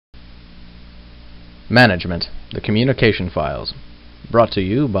Management, the Communication Files, brought to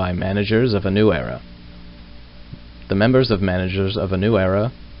you by Managers of a New Era. The members of Managers of a New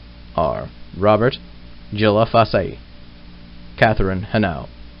Era are Robert Gilla Fasei, Catherine Henao,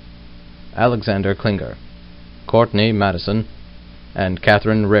 Alexander Klinger, Courtney Madison, and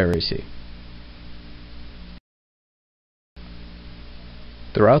Catherine Rarisi.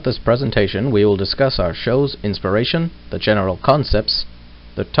 Throughout this presentation, we will discuss our show's inspiration, the general concepts,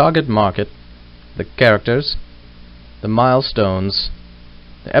 the target market, the characters, the milestones,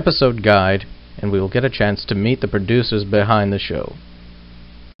 the episode guide, and we will get a chance to meet the producers behind the show.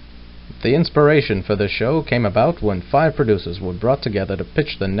 The inspiration for this show came about when 5 producers were brought together to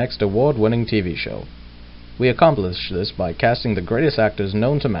pitch the next award-winning TV show. We accomplished this by casting the greatest actors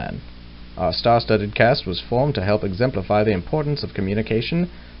known to man. Our star-studded cast was formed to help exemplify the importance of communication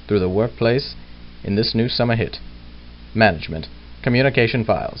through the workplace in this new summer hit. Management, Communication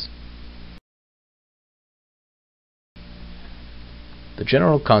Files. The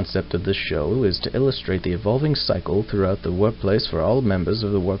general concept of this show is to illustrate the evolving cycle throughout the workplace for all members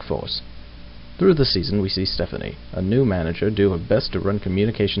of the workforce. Through the season, we see Stephanie, a new manager, do her best to run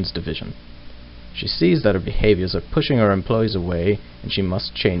communications division. She sees that her behaviors are pushing her employees away, and she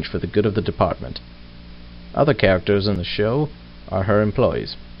must change for the good of the department. Other characters in the show are her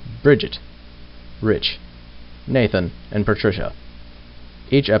employees: Bridget, Rich, Nathan, and Patricia.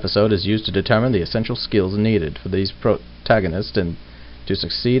 Each episode is used to determine the essential skills needed for these protagonists and to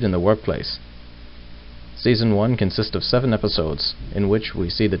succeed in the workplace. Season 1 consists of 7 episodes, in which we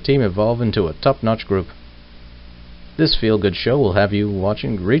see the team evolve into a top-notch group. This feel-good show will have you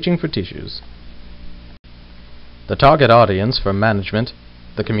reaching for tissues. The target audience for Management,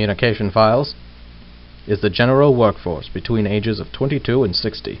 the Communication Files, is the general workforce between ages of 22 and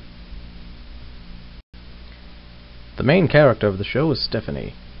 60. The main character of the show is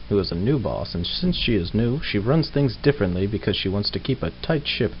Stephanie, who is a new boss, and since she is new, she runs things differently because she wants to keep a tight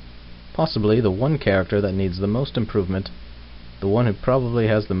ship. Possibly the one character that needs the most improvement, the one who probably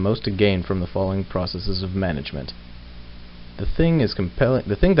has the most to gain from the following processes of management. The thing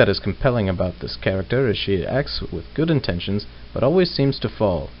that is compelling about this character is she acts with good intentions, but always seems to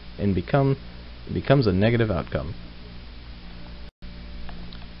fall and becomes a negative outcome.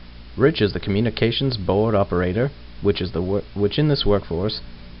 Rich is the communications board operator, which in this workforce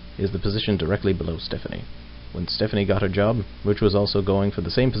is the position directly below Stephanie. When Stephanie got her job, Rich was also going for the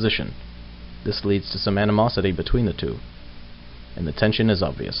same position. This leads to some animosity between the two, and the tension is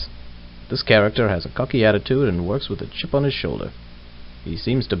obvious. This character has a cocky attitude and works with a chip on his shoulder. He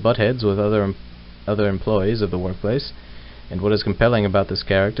seems to butt heads with other employees of the workplace, and what is compelling about this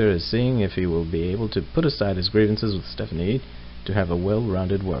character is seeing if he will be able to put aside his grievances with Stephanie to have a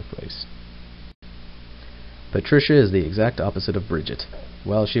well-rounded workplace. Patricia is the exact opposite of Bridget.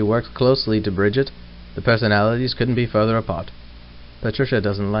 While she works closely to Bridget, the personalities couldn't be further apart. Patricia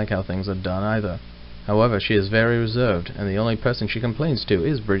doesn't like how things are done either. However, she is very reserved, and the only person she complains to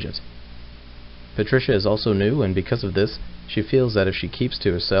is Bridget. Patricia is also new, and because of this, she feels that if she keeps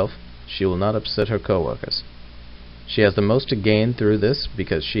to herself, she will not upset her co-workers. She has the most to gain through this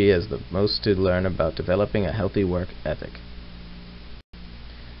because she has the most to learn about developing a healthy work ethic.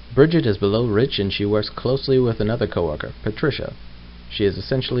 Bridget is below Rich, and she works closely with another co-worker, Patricia. She is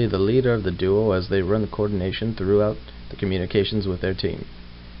essentially the leader of the duo as they run the coordination throughout the communications with their team.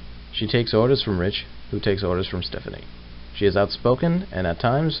 She takes orders from Rich, who takes orders from Stephanie. She is outspoken and at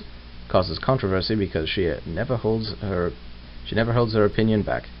times causes controversy because she never holds her opinion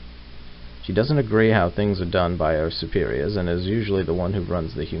back. She doesn't agree how things are done by her superiors and is usually the one who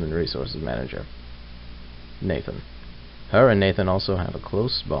runs the human resources manager. Nathan. Her and Nathan also have a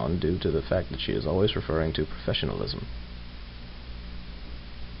close bond due to the fact that she is always referring to professionalism.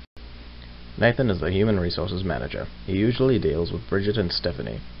 Nathan is the human resources manager. He usually deals with Bridget and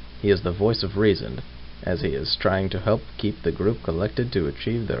Stephanie. He is the voice of reason, as he is trying to help keep the group collected to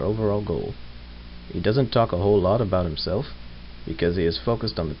achieve their overall goal. He doesn't talk a whole lot about himself, because he is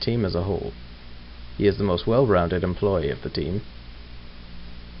focused on the team as a whole. He is the most well-rounded employee of the team,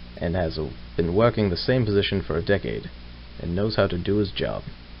 and has been working the same position for a decade, and knows how to do his job.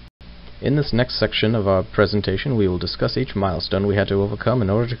 In this next section of our presentation, we will discuss each milestone we had to overcome in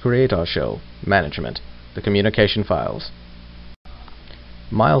order to create our show, Management, the Communication Files.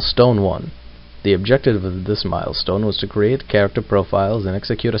 Milestone 1. The objective of this milestone was to create character profiles and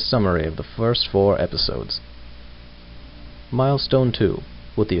execute a summary of the first 4 episodes. Milestone 2.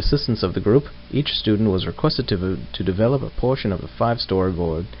 With the assistance of the group, each student was requested to develop a portion of the 5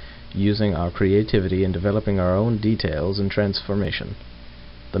 storyboard using our creativity in developing our own details and transformation.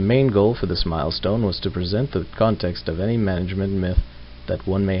 The main goal for this milestone was to present the context of any management myth that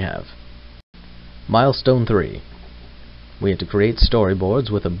one may have. Milestone 3. We had to create storyboards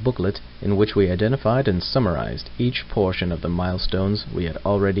with a booklet in which we identified and summarized each portion of the milestones we had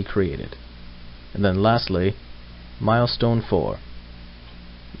already created. And then lastly, Milestone 4.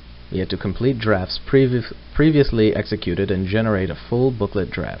 We had to complete drafts previously executed and generate a full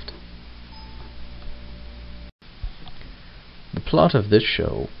booklet draft. The plot of this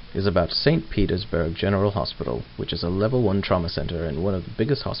show is about St. Petersburg General Hospital, which is a level 1 trauma center and one of the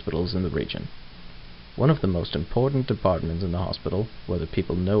biggest hospitals in the region. One of the most important departments in the hospital, whether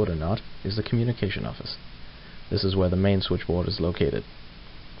people know it or not, is the communication office. This is where the main switchboard is located.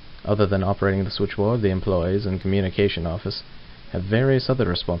 Other than operating the switchboard, the employees in communication office have various other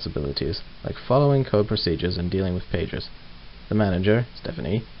responsibilities, like following code procedures and dealing with pagers. The manager,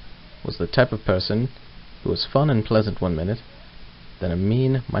 Stephanie, was the type of person who was fun and pleasant one minute, then a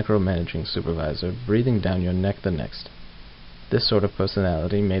mean, micromanaging supervisor breathing down your neck the next. This sort of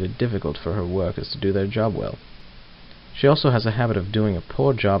personality made it difficult for her workers to do their job well. She also has a habit of doing a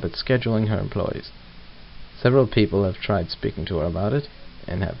poor job at scheduling her employees. Several people have tried speaking to her about it,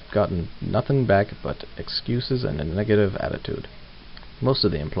 and have gotten nothing back but excuses and a negative attitude. Most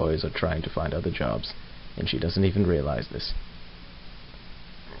of the employees are trying to find other jobs, and she doesn't even realize this.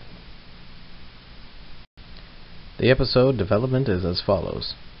 The episode development is as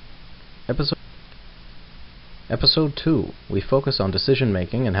follows. Episode 2, we focus on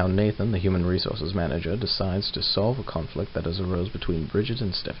decision-making and how Nathan, the human resources manager, decides to solve a conflict that has arose between Bridget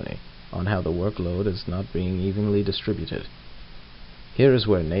and Stephanie on how the workload is not being evenly distributed. Here is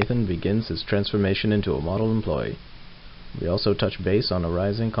where Nathan begins his transformation into a model employee. We also touch base on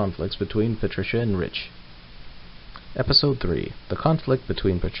arising conflicts between Patricia and Rich. Episode 3, the conflict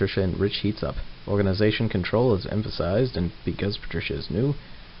between Patricia and Rich heats up. Organization control is emphasized, and because Patricia is new,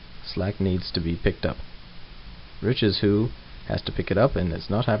 slack needs to be picked up. Rich is who has to pick it up and is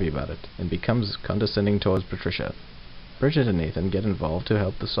not happy about it, and becomes condescending towards Patricia. Bridget and Nathan get involved to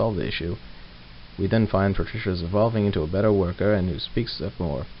help to solve the issue. We then find Patricia is evolving into a better worker and who speaks up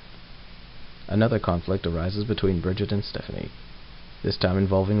more. Another conflict arises between Bridget and Stephanie, this time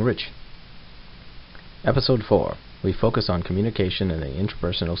involving Rich. Episode 4. We focus on communication and the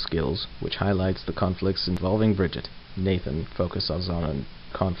interpersonal skills, which highlights the conflicts involving Bridget. Nathan focuses on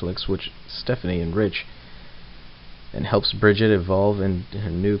conflicts which Stephanie and Rich, and helps Bridget evolve in her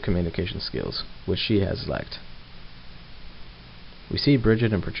new communication skills, which she has lacked. We see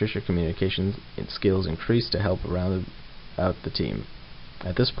Bridget and Patricia communication skills increase to help round out the team.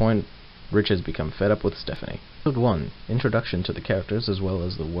 At this point, Rich has become fed up with Stephanie. Episode 1. Introduction to the characters as well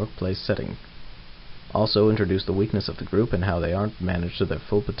as the workplace setting. Also introduce the weakness of the group and how they aren't managed to their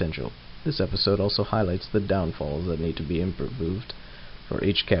full potential. This episode also highlights the downfalls that need to be improved for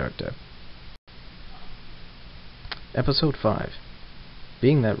each character. Episode 5.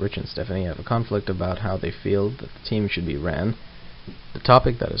 Being that Rich and Stephanie have a conflict about how they feel that the team should be ran, the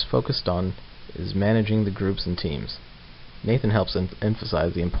topic that is focused on is managing the groups and teams. Nathan helps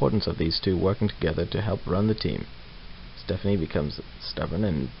emphasize the importance of these two working together to help run the team. Stephanie becomes stubborn,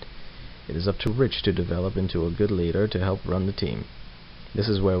 and it is up to Rich to develop into a good leader to help run the team. This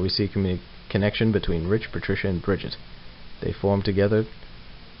is where we see connection between Rich, Patricia, and Bridget. They form together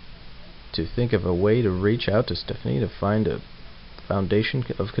to think of a way to reach out to Stephanie to find a foundation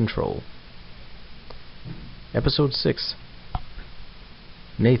of control. Episode 6.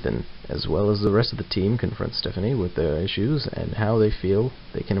 Nathan, as well as the rest of the team, confront Stephanie with their issues and how they feel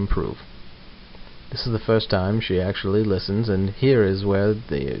they can improve. This is the first time she actually listens, and here is where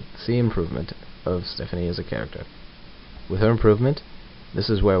they see improvement of Stephanie as a character. With her improvement, this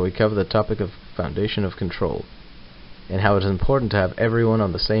is where we cover the topic of foundation of control, and how it is important to have everyone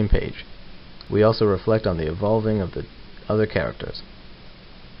on the same page. We also reflect on the evolving of the other characters.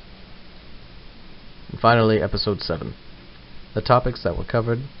 And finally, Episode 7. The topics that were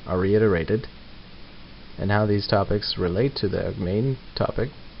covered are reiterated, and how these topics relate to their main topic,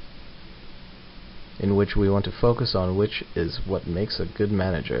 in which we want to focus on which is what makes a good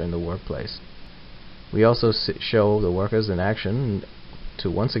manager in the workplace. We also show the workers in action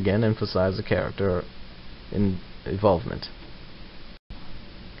to once again emphasize the character in involvement.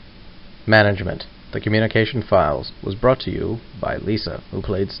 Management. The Communication Files was brought to you by Lisa, who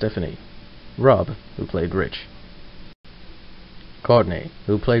played Stephanie, Rob, who played Rich, Courtney,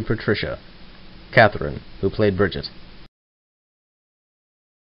 who played Patricia, Catherine, who played Bridget,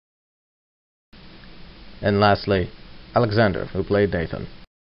 and lastly, Alexander, who played Nathan.